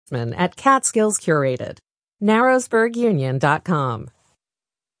Eastman at Catskills Curated. narrowsburgunion.com.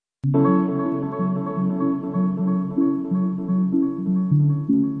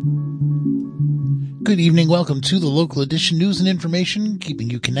 Good evening. Welcome to the Local Edition news and information, keeping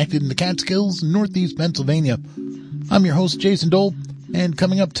you connected in the Catskills, Northeast Pennsylvania. I'm your host, Jason Dole, and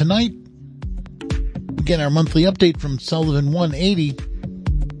coming up tonight, we get our monthly update from Sullivan 180.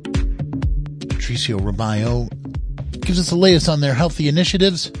 Patricio Robayo gives us the latest on their healthy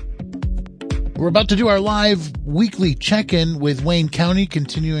initiatives. We're about to do our live weekly check-in with Wayne County,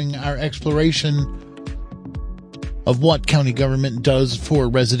 continuing our exploration of what county government does for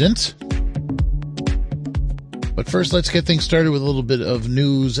residents. But first, let's get things started with a little bit of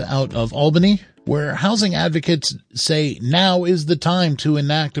news out of Albany, where housing advocates say now is the time to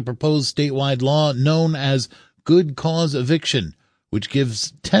enact a proposed statewide law known as good cause eviction, which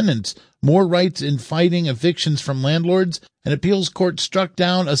gives tenants more rights in fighting evictions from landlords. An appeals court struck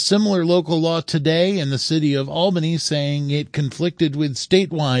down a similar local law today in the city of Albany, saying it conflicted with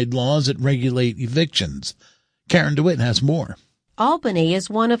statewide laws that regulate evictions. Karen DeWitt has more. Albany is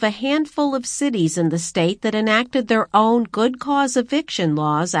one of a handful of cities in the state that enacted their own good cause eviction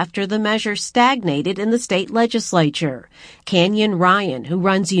laws after the measure stagnated in the state legislature. Canyon Ryan, who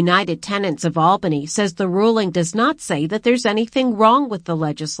runs United Tenants of Albany, says the ruling does not say that there's anything wrong with the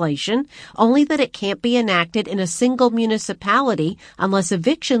legislation, only that it can't be enacted in a single municipality unless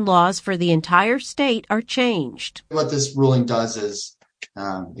eviction laws for the entire state are changed. What this ruling does is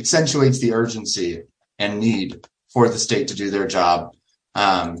accentuates the urgency and need for the state to do their job.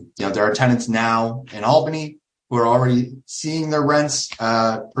 There are tenants now in Albany who are already seeing their rents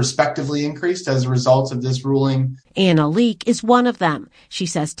prospectively increased as a result of this ruling. Anna Leak is one of them. She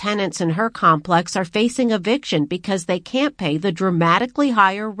says tenants in her complex are facing eviction because they can't pay the dramatically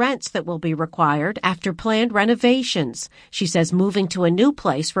higher rents that will be required after planned renovations. She says moving to a new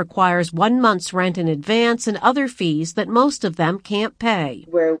place requires 1 month's rent in advance and other fees that most of them can't pay.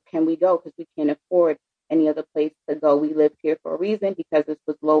 Where can we go? Because we can't afford any other place to go. We live here for a reason because it's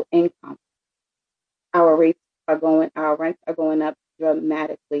with low income. Our rents are going up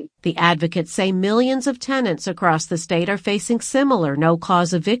dramatically. The advocates say millions of tenants across the state are facing similar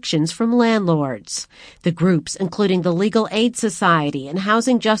no-cause evictions from landlords. The groups, including the Legal Aid Society and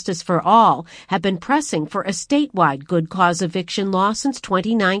Housing Justice for All, have been pressing for a statewide good cause eviction law since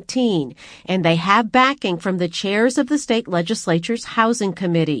 2019, and they have backing from the chairs of the state legislature's housing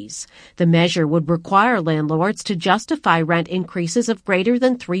committees. The measure would require landlords to justify rent increases of greater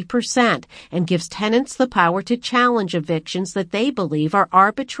than 3% and gives tenants the power to challenge evictions that they believe are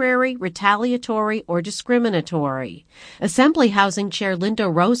arbitrary, retaliatory, or discriminatory. Assembly Housing Chair Linda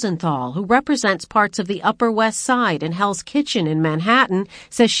Rosenthal, who represents parts of the Upper West Side and Hell's Kitchen in Manhattan,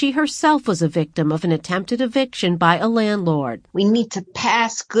 says she herself was a victim of an attempted eviction by a landlord. We need to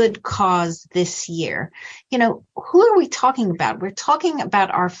pass good cause this year. Who are we talking about? We're talking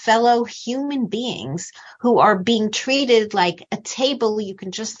about our fellow human beings who are being treated like a table you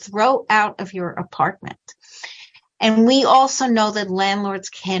can just throw out of your apartment. And we also know that landlords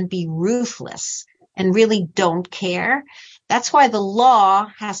can be ruthless and really don't care. That's why the law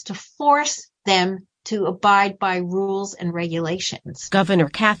has to force them to abide by rules and regulations. Governor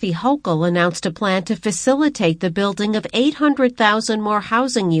Kathy Hochul announced a plan to facilitate the building of 800,000 more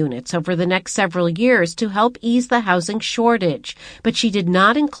housing units over the next several years to help ease the housing shortage, but she did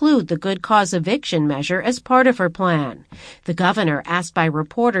not include the good cause eviction measure as part of her plan. The governor, asked by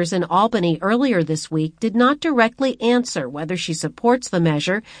reporters in Albany earlier this week, did not directly answer whether she supports the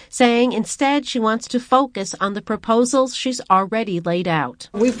measure, saying instead she wants to focus on the proposals she's already laid out.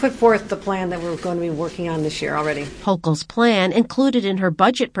 We put forth the plan that we're going to be working on this year already. Hochul's plan, included in her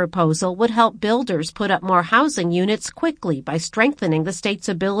budget proposal, would help builders put up more housing units quickly by strengthening the state's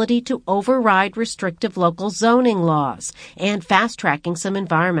ability to override restrictive local zoning laws and fast-tracking some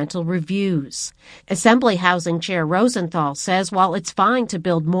environmental reviews. Assembly Housing Chair Rosenthal says while it's fine to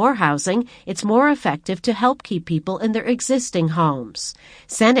build more housing, it's more effective to help keep people in their existing homes.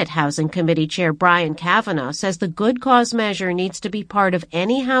 Senate Housing Committee Chair Brian Kavanaugh says the good cause measure needs to be part of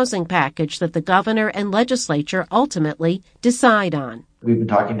any housing package that the governor and legislature ultimately decide on. We've been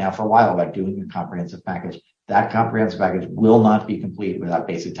talking now for a while about doing a comprehensive package. That comprehensive package will not be complete without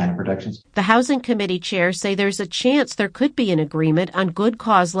basic tenant protections. The Housing Committee chairs say there's a chance there could be an agreement on good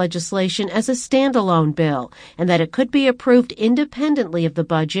cause legislation as a standalone bill, and that it could be approved independently of the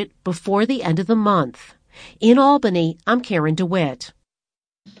budget before the end of the month. In Albany, I'm Karen DeWitt.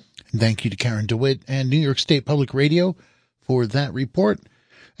 Thank you to Karen DeWitt and New York State Public Radio for that report.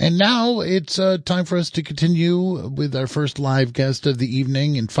 And now it's time for us to continue with our first live guest of the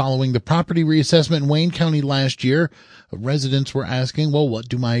evening. And following the property reassessment in Wayne County last year, residents were asking, well, what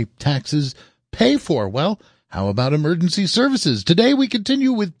do my taxes pay for? Well, how about emergency services? Today we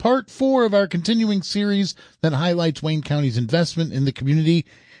continue with part 4 of our continuing series that highlights Wayne County's investment in the community.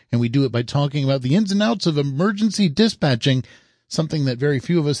 And we do it by talking about the ins and outs of emergency dispatching, something that very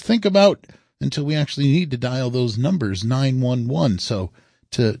few of us think about until we actually need to dial those numbers, 911. So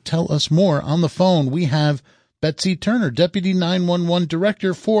to tell us more on the phone, we have Betsy Turner, Deputy 911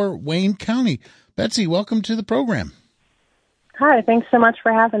 Director for Wayne County. Betsy, welcome to the program. Hi, thanks so much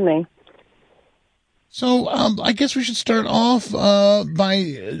for having me. So I guess we should start off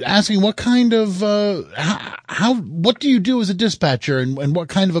by asking what kind of what do you do as a dispatcher, and what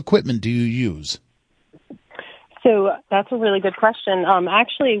kind of equipment do you use? So that's a really good question.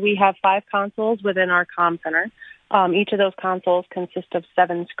 Actually, we have 5 consoles within our comm center. Each of those consoles consist of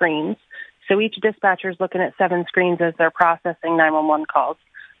 7 screens. So each dispatcher is looking at 7 screens as they're processing 911 calls.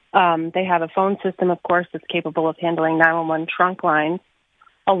 They have a phone system, of course, that's capable of handling 911 trunk lines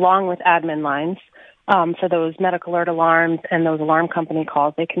along with admin lines. For those medical alert alarms and those alarm company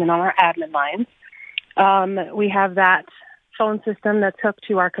calls, they come in on our admin lines. We have that phone system that's hooked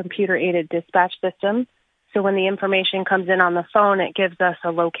to our computer-aided dispatch system. So when the information comes in on the phone, it gives us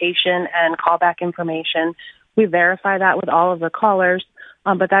a location and callback information. We verify that with all of the callers,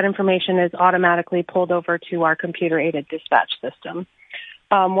 but that information is automatically pulled over to our computer-aided dispatch system.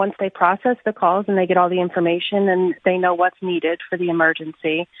 Once they process the calls and they get all the information and they know what's needed for the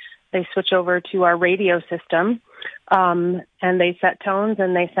emergency, they switch over to our radio system, and they set tones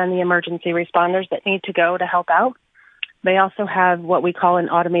and they send the emergency responders that need to go to help out. They also have what we call an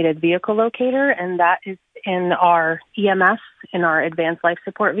automated vehicle locator, and that is in our EMS, in our advanced life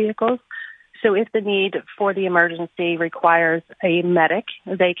support vehicles. So if the need for the emergency requires a medic,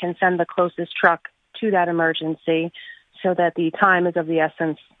 they can send the closest truck to that emergency so that the time is of the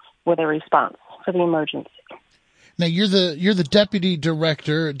essence with a response for the emergency. Now you're the deputy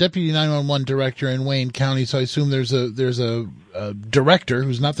 911 director in Wayne County. So I assume there's a director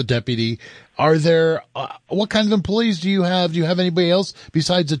who's not the deputy. Are there what kind of employees do you have? Do you have anybody else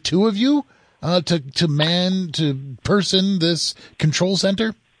besides the 2 of you to person this control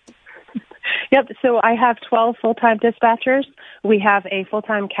center? Yep. So I have 12 full-time dispatchers. We have a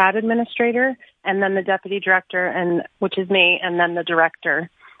full-time CAD administrator, and then the deputy director, which is me, and then the director,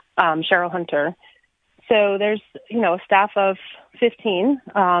 Cheryl Hunter. So there's, a staff of 15,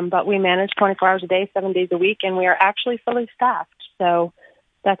 but we manage 24 hours a day, 7 days a week, and we are actually fully staffed. So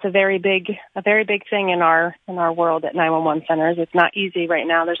that's a very big thing in our world at 911 centers. It's not easy right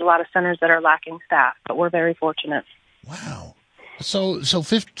now. There's a lot of centers that are lacking staff, but we're very fortunate. Wow. So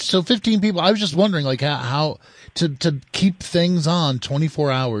 15 people. I was just wondering, like, how to keep things on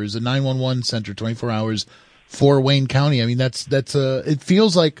 24 hours, a 911 center 24 hours for Wayne County. I mean, that's it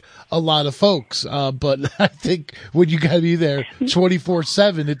feels like a lot of folks, but I think when you got to be there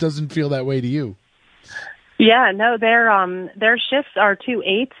 24/7, it doesn't feel that way to you. Yeah, no, their shifts are 2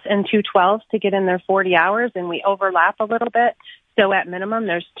 8s and 2 12s to get in their 40 hours, and we overlap a little bit. So at minimum,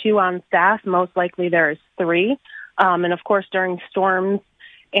 there's 2 on staff. Most likely there's 3. And of course, during storms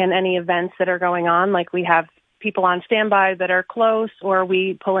and any events that are going on, like we have people on standby that are close, or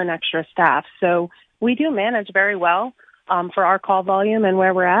we pull in extra staff. So we do manage very well for our call volume and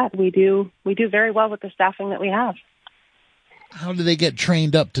where we're at. We do very well with the staffing that we have. How do they get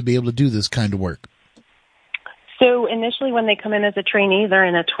trained up to be able to do this kind of work? So initially, when they come in as a trainee, they're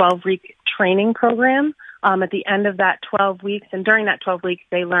in a 12-week training program. At the end of that 12 weeks, and during that 12 weeks,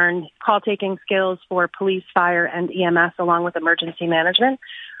 they learn call-taking skills for police, fire, and EMS, along with emergency management.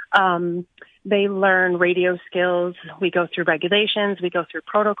 They learn radio skills. We go through regulations. We go through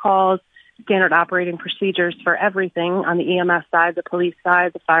protocols, standard operating procedures for everything on the EMS side, the police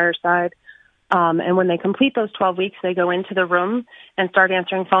side, the fire side. And when they complete those 12 weeks, they go into the room and start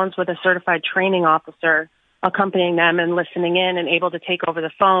answering phones with a certified training officer accompanying them and listening in and able to take over the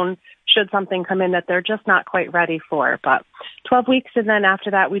phone should something come in that they're just not quite ready for. But 12 weeks, and then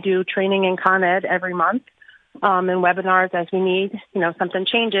after that, we do training in Con Ed every month and webinars as we need. Something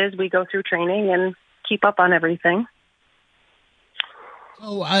changes, we go through training and keep up on everything.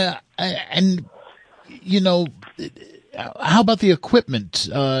 Oh, how about the equipment?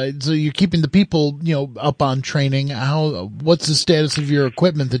 So you're keeping the people, up on training. What's the status of your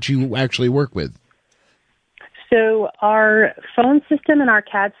equipment that you actually work with? So our phone system and our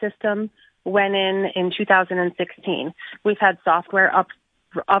CAD system went in 2016. We've had software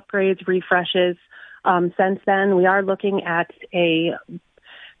upgrades, refreshes. Since then, we are looking at a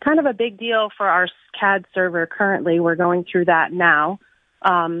kind of a big deal for our CAD server currently. We're going through that now.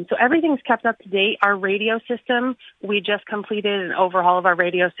 So everything's kept up to date. Our radio system, we just completed an overhaul of our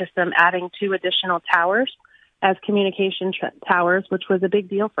radio system, adding 2 additional towers as communication towers, which was a big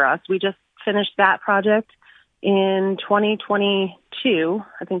deal for us. We just finished that project in 2022.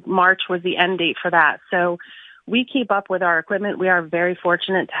 I think March was the end date for that. So we keep up with our equipment. We are very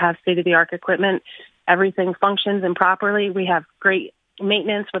fortunate to have state-of-the-art equipment. Everything functions improperly. We have great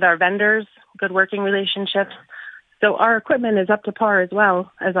maintenance with our vendors, good working relationships. So our equipment is up to par as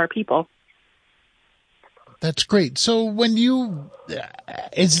well as our people. That's great. So when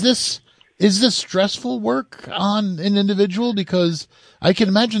is this stressful work on an individual? Because I can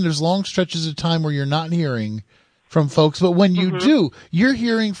imagine there's long stretches of time where you're not hearing from folks, but when you do, you're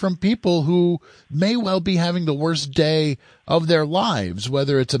hearing from people who may well be having the worst day of their lives,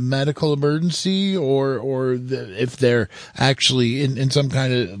 whether it's a medical emergency or if they're actually in some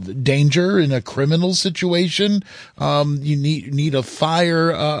kind of danger in a criminal situation. You need a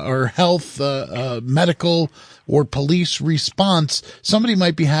fire or health, medical or police response. Somebody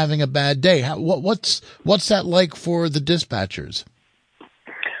might be having a bad day. What's that like for the dispatchers?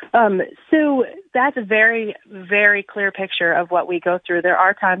 So that's a very, very clear picture of what we go through. There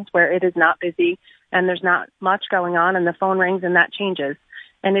are times where it is not busy and there's not much going on and the phone rings and that changes.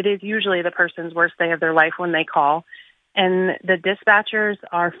 And it is usually the person's worst day of their life when they call. And the dispatchers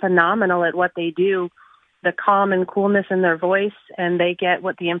are phenomenal at what they do, the calm and coolness in their voice, and they get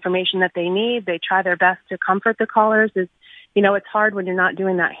what the information that they need. They try their best to comfort the callers. It's hard when you're not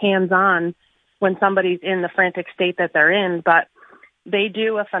doing that hands-on when somebody's in the frantic state that they're in, but they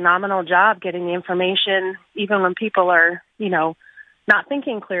do a phenomenal job getting the information, even when people are, not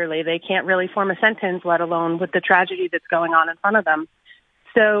thinking clearly. They can't really form a sentence, let alone with the tragedy that's going on in front of them.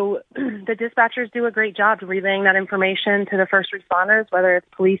 So the dispatchers do a great job relaying that information to the first responders, whether it's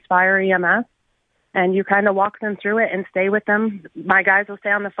police, fire, EMS, and you kind of walk them through it and stay with them. My guys will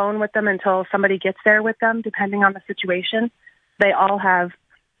stay on the phone with them until somebody gets there with them, depending on the situation. They all have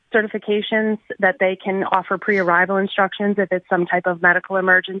certifications that they can offer pre-arrival instructions if it's some type of medical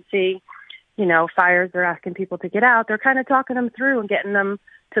emergency. Fires, they're asking people to get out. They're kind of talking them through and getting them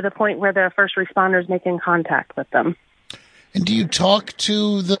to the point where the first responders making contact with them. And do you talk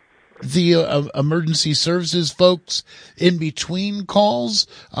to the emergency services folks in between calls?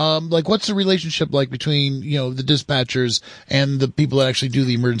 What's the relationship like between, the dispatchers and the people that actually do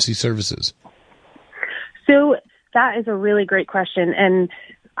the emergency services? So that is a really great question. And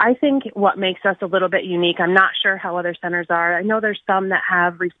I think what makes us a little bit unique, I'm not sure how other centers are. I know there's some that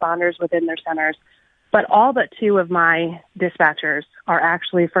have responders within their centers, but all but 2 of my dispatchers are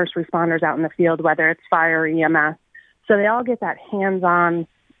actually first responders out in the field, whether it's fire or EMS. So they all get that hands-on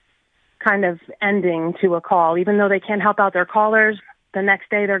kind of ending to a call. Even though they can't help out their callers, the next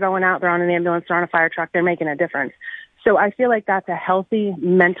day they're going out, they're on an ambulance, they're on a fire truck, they're making a difference. So I feel like that's a healthy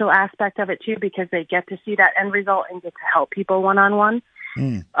mental aspect of it too, because they get to see that end result and get to help people one-on-one.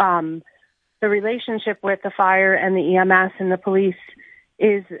 The relationship with the fire and the EMS and the police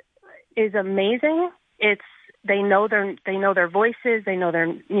is amazing. They know their voices, they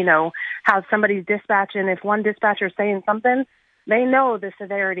know how somebody's dispatching. If one dispatcher is saying something, they know the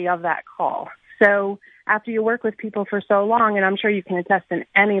severity of that call. So after you work with people for so long, and I'm sure you can attest in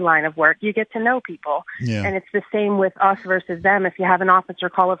any line of work, you get to know people. Yeah. And it's the same with us versus them. If you have an officer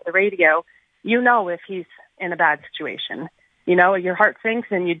call over the radio, if he's in a bad situation. Your heart sinks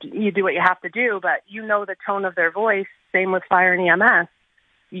and you do what you have to do, but the tone of their voice. Same with fire and EMS.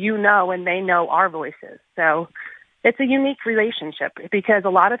 And they know our voices. So it's a unique relationship because a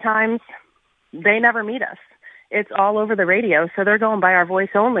lot of times they never meet us. It's all over the radio, so they're going by our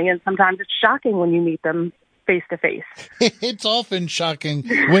voice only, and sometimes it's shocking when you meet them face to face. It's often shocking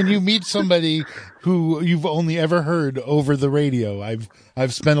when you meet somebody who you've only ever heard over the radio.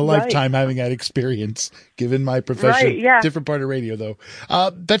 I've spent a lifetime having that experience, given my profession. Right, yeah. Different part of radio, though.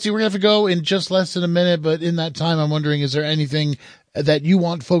 Betsy, we're going to have to go in just less than a minute, but in that time, I'm wondering, is there anything that you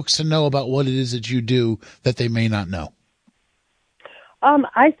want folks to know about what it is that you do that they may not know?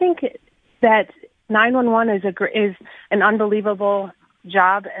 I think that 911 is an unbelievable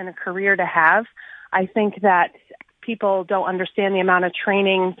job and a career to have. I think that people don't understand the amount of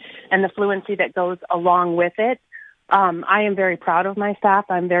training and the fluency that goes along with it. I am very proud of my staff.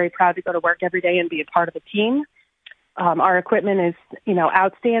 I'm very proud to go to work every day and be a part of a team. Our equipment is,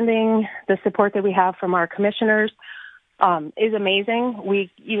 outstanding. The support that we have from our commissioners is amazing.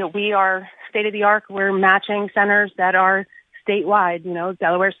 We are state of the art. We're matching centers that are statewide,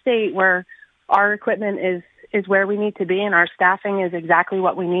 Delaware State, where our equipment is where we need to be, and our staffing is exactly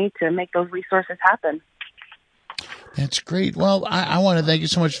what we need to make those resources happen. That's great. Well, I want to thank you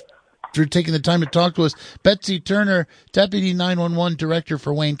so much for taking the time to talk to us. Betsy Turner, Deputy 911 Director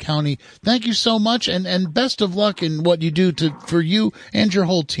for Wayne County. Thank you so much, and best of luck in what you do for you and your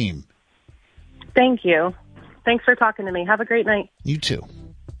whole team. Thank you. Thanks for talking to me. Have a great night. You too.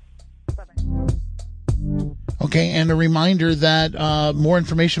 Okay, and a reminder that more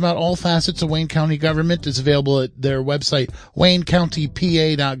information about all facets of Wayne County government is available at their website,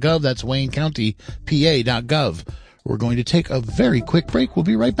 waynecountypa.gov. That's waynecountypa.gov. We're going to take a very quick break. We'll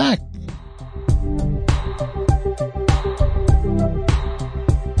be right back.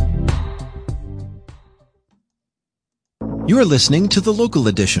 You're listening to The Local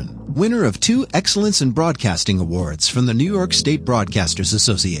Edition, winner of 2 Excellence in Broadcasting Awards from the New York State Broadcasters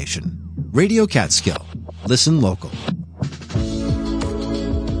Association. Radio Catskill. Listen local.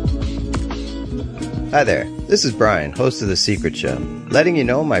 Hi there, this is Brian, host of The Secret Show, letting you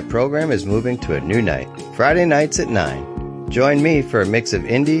know my program is moving to a new night, Friday nights at 9. Join me for a mix of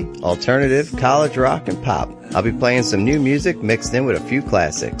indie, alternative, college rock, and pop. I'll be playing some new music mixed in with a few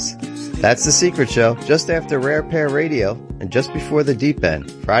classics. That's The Secret Show, just after Rare Pair Radio and just before the Deep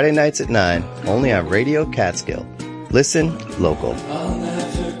End, Friday nights at 9, only on Radio Catskill. Listen local.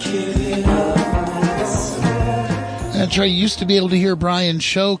 That's right. You used to be able to hear Brian's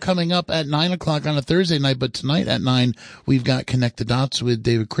show coming up at 9 o'clock on a Thursday night, but tonight at 9, we've got Connect the Dots with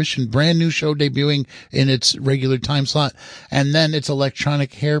David Christian, brand new show debuting in its regular time slot. And then it's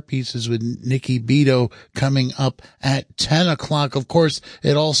Electronic Hair Pieces with Nikki Beto coming up at 10 o'clock. Of course,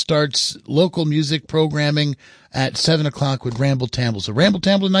 it all starts local music programming at 7 o'clock with Ramble Tamble. So Ramble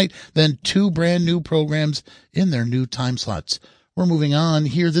Tamble tonight, then 2 brand new programs in their new time slots. We're moving on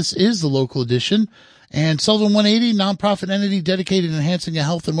here. This is the Local Edition. And Sullivan 180, nonprofit entity dedicated to enhancing the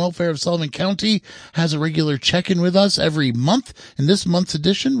health and welfare of Sullivan County, has a regular check-in with us every month. In this month's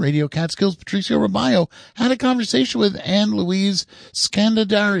edition, Radio Catskill's Patricio Robayo had a conversation with Anne Louise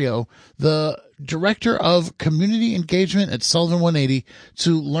Scandadario, the Director of Community Engagement at Sullivan 180,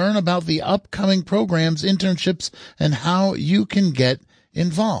 to learn about the upcoming programs, internships, and how you can get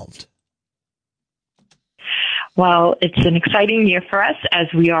involved. Well, it's an exciting year for us as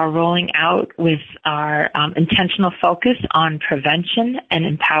we are rolling out with our intentional focus on prevention and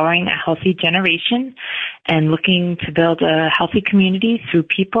empowering a healthy generation and looking to build a healthy community through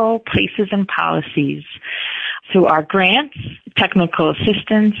people, places, and policies. Through our grants, technical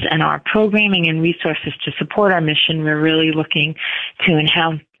assistance, and our programming and resources to support our mission, we're really looking to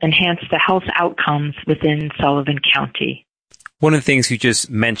enhance the health outcomes within Sullivan County. One of the things you just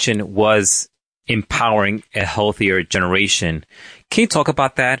mentioned was empowering a healthier generation. Can you talk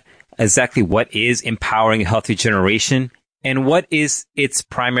about that? Exactly what is empowering a healthy generation and what is its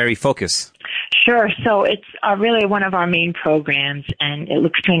primary focus? Sure. So it's really one of our main programs, and it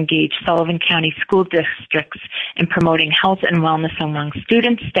looks to engage Sullivan County school districts in promoting health and wellness among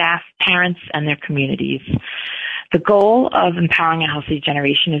students, staff, parents, and their communities. The goal of empowering a healthy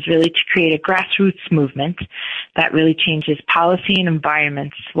generation is really to create a grassroots movement that really changes policy and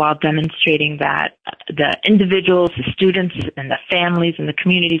environments while demonstrating that the individuals, the students, and the families and the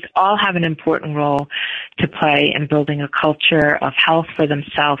communities all have an important role to play in building a culture of health for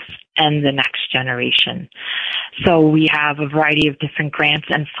themselves and the next generation. So we have a variety of different grants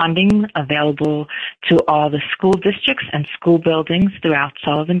and funding available to all the school districts and school buildings throughout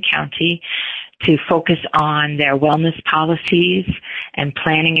Sullivan County to focus on their wellness policies and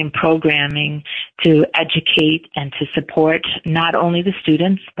planning and programming to educate and to support not only the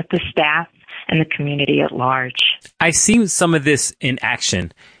students, but the staff and the community at large. I've seen some of this in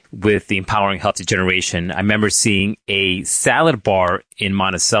action with the Empowering Healthy Generation. I remember seeing a salad bar in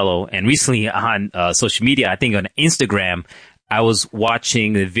Monticello, and recently on social media, I think on Instagram, I was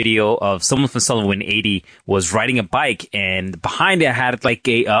watching the video of someone from Sullivan 180 was riding a bike, and behind it had like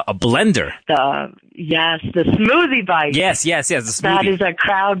a blender. Yes, the smoothie bike. Yes, the smoothie. That is a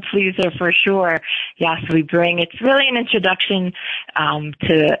crowd pleaser for sure. Yes, it's really an introduction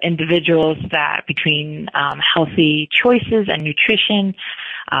to individuals that between healthy choices and nutrition,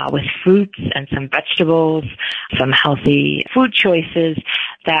 with fruits and some vegetables, some healthy food choices,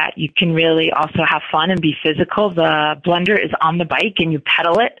 that you can really also have fun and be physical. The blender is on the bike and you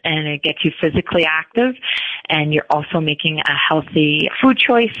pedal it and it gets you physically active, and you're also making a healthy food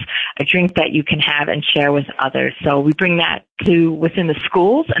choice, a drink that you can have and share with others. So we bring that to within the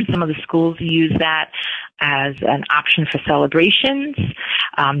schools, and some of the schools use that as an option for celebrations.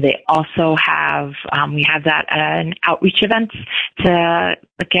 They also have, we have that in outreach events to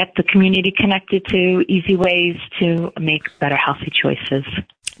get the community connected to easy ways to make better healthy choices.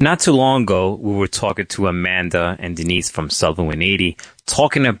 Not too long ago, we were talking to Amanda and Denise from Sullivan 180,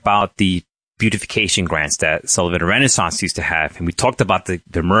 talking about the beautification grants that Sullivan Renaissance used to have. And we talked about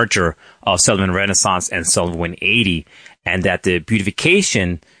the merger of Sullivan Renaissance and Sullivan 180, and that the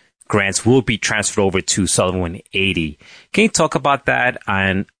beautification grants will be transferred over to Sullivan 180. Can you talk about that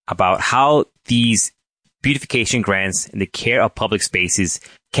and about how these beautification grants and the care of public spaces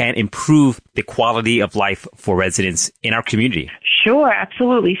can improve the quality of life for residents in our community? Sure,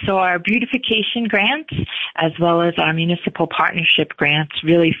 absolutely. So our beautification grants, as well as our municipal partnership grants,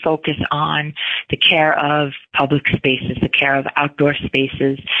 really focus on the care of public spaces, the care of outdoor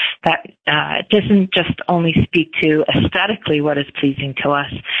spaces. That doesn't just only speak to aesthetically what is pleasing to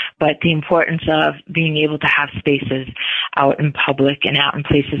us, but the importance of being able to have spaces out in public and out in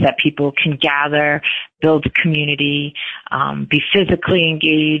places that people can gather, build community, be physically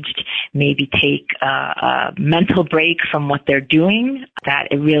engaged, maybe take a mental break from what they're doing, that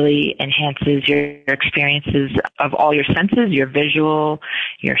it really enhances your experiences of all your senses, your visual,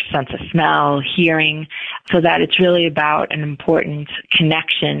 your sense of smell, hearing, so that it's really about an important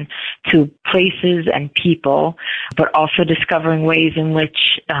connection to places and people, but also discovering ways in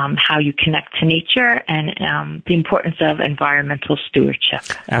which how you connect to nature and the importance of environmental stewardship.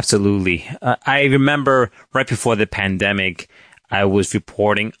 Absolutely. I remember right before the pandemic, I was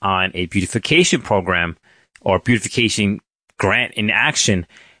reporting on a beautification program or beautification grant in action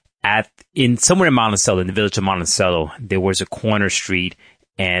somewhere in Monticello, in the village of Monticello. There was a corner street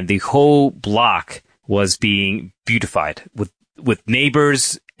and the whole block was being beautified with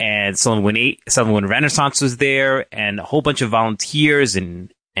neighbors, and Sullivan Renaissance was there, and a whole bunch of volunteers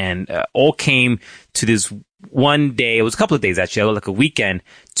and all came to this one day. It was a couple of days actually, like a weekend,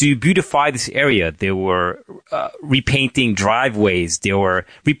 to beautify this area. They were repainting driveways. They were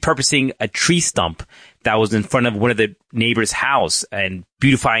repurposing a tree stump that was in front of one of the neighbors' house and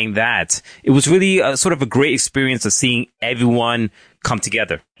beautifying that. It was really sort of a great experience of seeing everyone come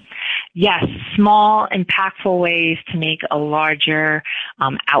together. Yes, small, impactful ways to make a larger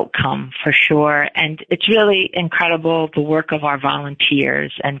outcome for sure. And it's really incredible the work of our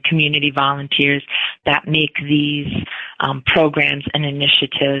volunteers and community volunteers that make these programs and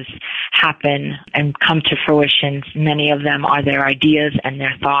initiatives happen and come to fruition. Many of them are their ideas and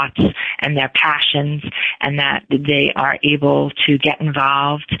their thoughts and their passions, and that they are able to get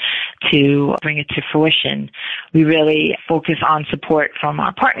involved to bring it to fruition. We really focus on support from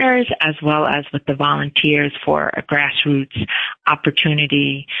our partners as well as with the volunteers for a grassroots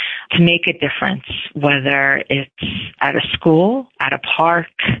opportunity to make a difference, whether it's at a school, at a park,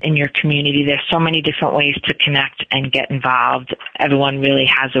 in your community. There's so many different ways to connect and get involved. Everyone really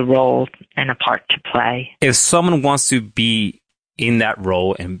has a role and a part to play. If someone wants to be in that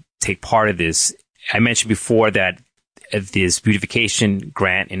role and take part of this, I mentioned before that this beautification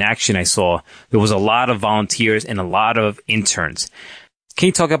grant in action I saw, there was a lot of volunteers and a lot of interns. Can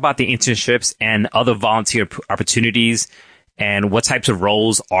you talk about the internships and other volunteer opportunities and what types of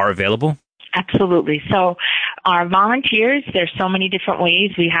roles are available? Absolutely. So our volunteers, there's so many different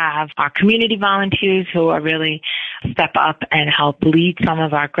ways. We have our community volunteers who are really step up and help lead some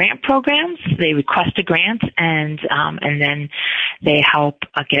of our grant programs. They request a grant and then they help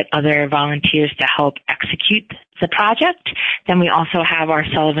get other volunteers to help execute the project. Then we also have our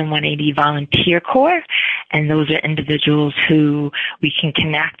Sullivan 180 Volunteer Corps, and those are individuals who we can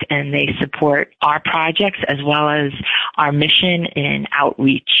connect, and they support our projects as well as our mission in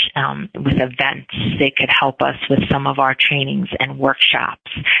outreach with events. They could help us with some of our trainings and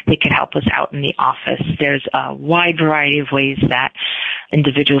workshops. They could help us out in the office. There's a wide variety of ways that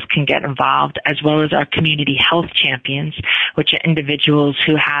individuals can get involved, as well as our community health champions, which are individuals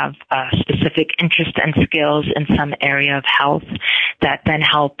who have specific interest and skills in some area of health that then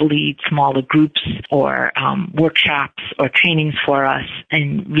help lead smaller groups or workshops or trainings for us,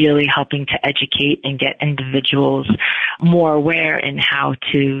 and really helping to educate and get individuals more aware in how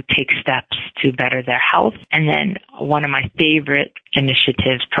to take steps to better their health. And then one of my favorite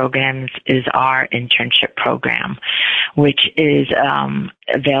initiatives programs is our internship program, which is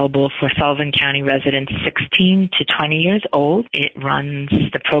available for Sullivan County residents 16 to 20 years old.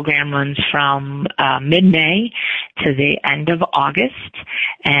 The program runs from mid-May to the end of August,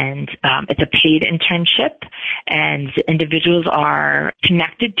 and it's a paid internship, and individuals are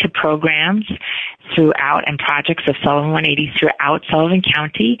connected to programs throughout and projects of Sullivan 180 throughout Sullivan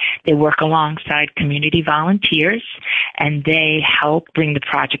County. They work alongside community volunteers, and they help bring the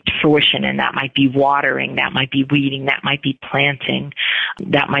project to fruition. And that might be watering, that might be weeding, that might be planting,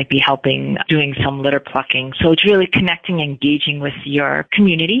 that might be helping doing some litter plucking. So it's really connecting, engaging with your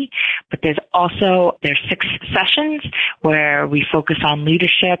community. But there's 6 sessions where we focus focus on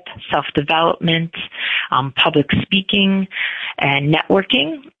leadership, self-development, public speaking, and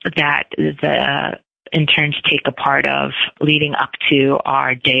networking that the interns take a part of leading up to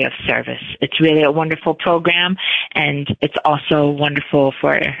our day of service. It's really a wonderful program, and it's also wonderful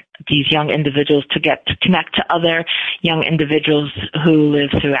for these young individuals to get to connect to other young individuals who live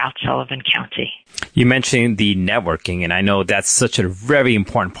throughout Sullivan County. You mentioned the networking, and I know that's such a very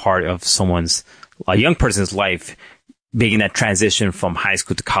important part of a young person's life, making that transition from high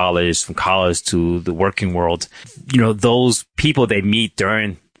school to college, from college to the working world. Those people they meet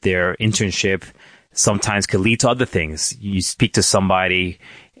during their internship sometimes could lead to other things. You speak to somebody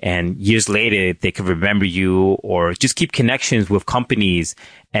and years later they could remember you, or just keep connections with companies.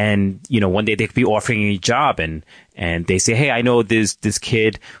 And, one day they could be offering you a job and they say, hey, I know this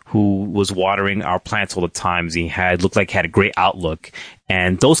kid who was watering our plants all the time. He looked like he had a great outlook.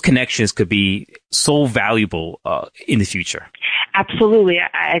 And those connections could be so valuable in the future. Absolutely.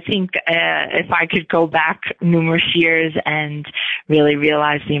 I think if I could go back numerous years and really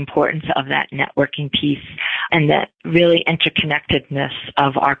realize the importance of that networking piece and that really interconnectedness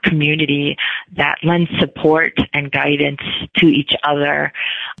of our community that lends support and guidance to each other,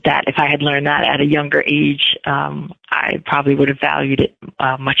 that if I had learned that at a younger age, I probably would have valued it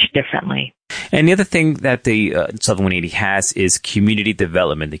much differently. And the other thing that the Southern 180 has is community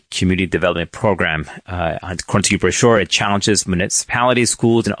development, the community development program. According to your brochure, it challenges municipalities,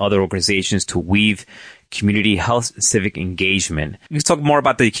 schools, and other organizations to weave community health civic engagement. Can you talk more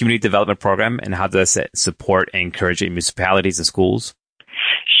about the community development program and how does it support and encourage municipalities and schools?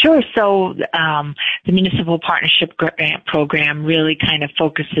 Sure. So the Municipal Partnership Grant Program really kind of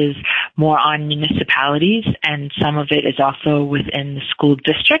focuses more on municipalities, and some of it is also within the school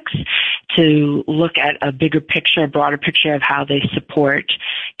districts to look at a bigger picture, a broader picture of how they support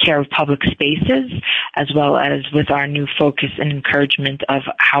care of public spaces, as well as with our new focus and encouragement of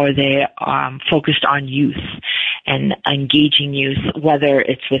how are they focused on youth and engaging youth, whether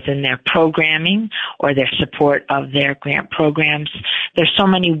it's within their programming or their support of their grant programs. There's so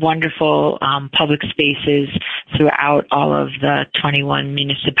many wonderful public spaces throughout all of the 21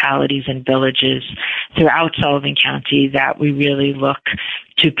 municipalities and villages throughout Sullivan County that we really look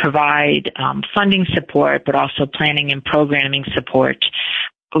to provide funding support, but also planning and programming support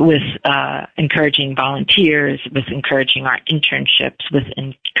with encouraging volunteers, with encouraging our internships, with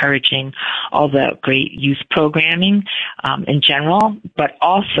encouraging all the great youth programming in general, but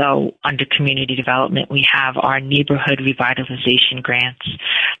also under community development, we have our neighborhood revitalization grants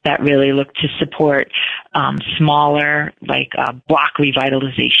that really look to support smaller, like block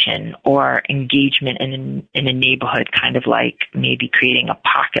revitalization or engagement in a neighborhood, kind of like maybe creating a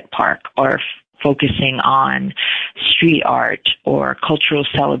pocket park or focusing on street art or cultural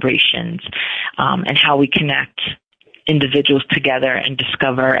celebrations, and how we connect individuals together and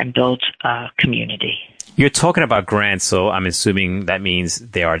discover and build a community. You're talking about grants, so I'm assuming that means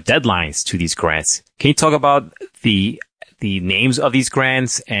there are deadlines to these grants. Can you talk about the names of these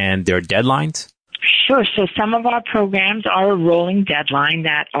grants and their deadlines? Sure. So some of our programs are a rolling deadline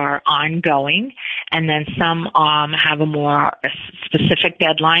that are ongoing, and then some have a more specific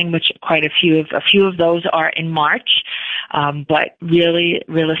deadline, which quite a few of those are in March. But really,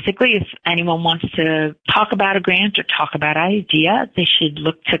 realistically, if anyone wants to talk about a grant or talk about an idea, they should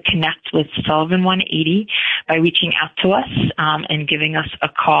look to connect with Sullivan 180 by reaching out to us and giving us a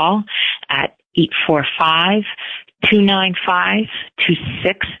call at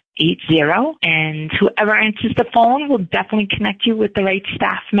 845-295-2680, and whoever answers the phone will definitely connect you with the right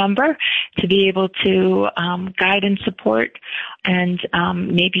staff member to be able to guide and support and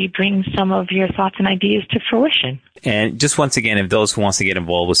maybe bring some of your thoughts and ideas to fruition. And just once again, if those who wants to get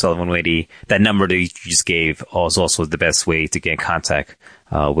involved with Sullivan 180, that number that you just gave is also the best way to get in contact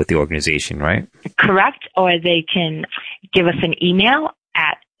with the organization, right? Correct. Or they can give us an email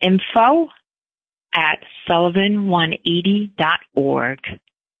at info@sullivan180.org.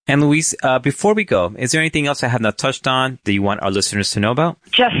 And Louise, before we go, is there anything else I have not touched on that you want our listeners to know about?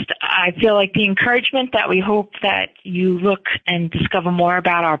 Just, I feel like the encouragement that we hope that you look and discover more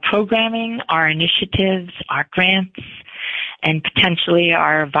about our programming, our initiatives, our grants, and potentially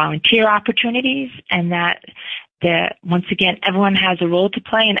our volunteer opportunities, and that once again, everyone has a role to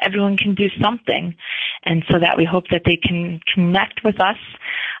play and everyone can do something. And so that we hope that they can connect with us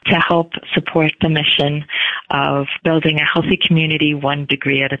to help support the mission of building a healthy community 1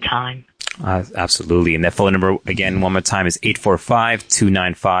 degree at a time. Absolutely. And that phone number, again, one more time, is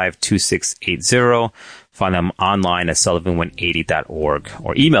 845-295-2680. Find them online at sullivan180.org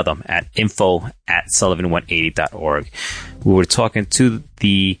or email them at info@sullivan180.org. We were talking to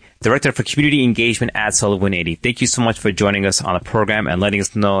the Director for Community Engagement at Sullivan 180. Thank you so much for joining us on the program and letting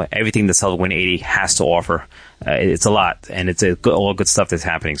us know everything that Sullivan 180 has to offer. It's a lot, and it's all good stuff that's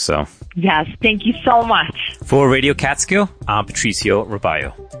happening. So, yes, thank you so much. For Radio Catskill, I'm Patricio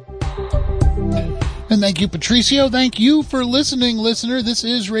Robayo. And thank you, Patricio. Thank you for listening, listener. This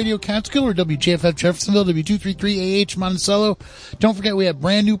is Radio Catskill, or WJFF Jeffersonville, W233AH Monticello. Don't forget, we have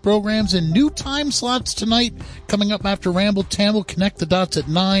brand new programs and new time slots tonight coming up after Ramble Tamble. Connect the Dots at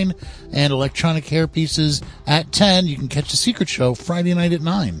 9 and Electronic Hairpieces at 10. You can catch The Secret Show Friday night at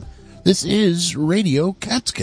 9. This is Radio Catskill.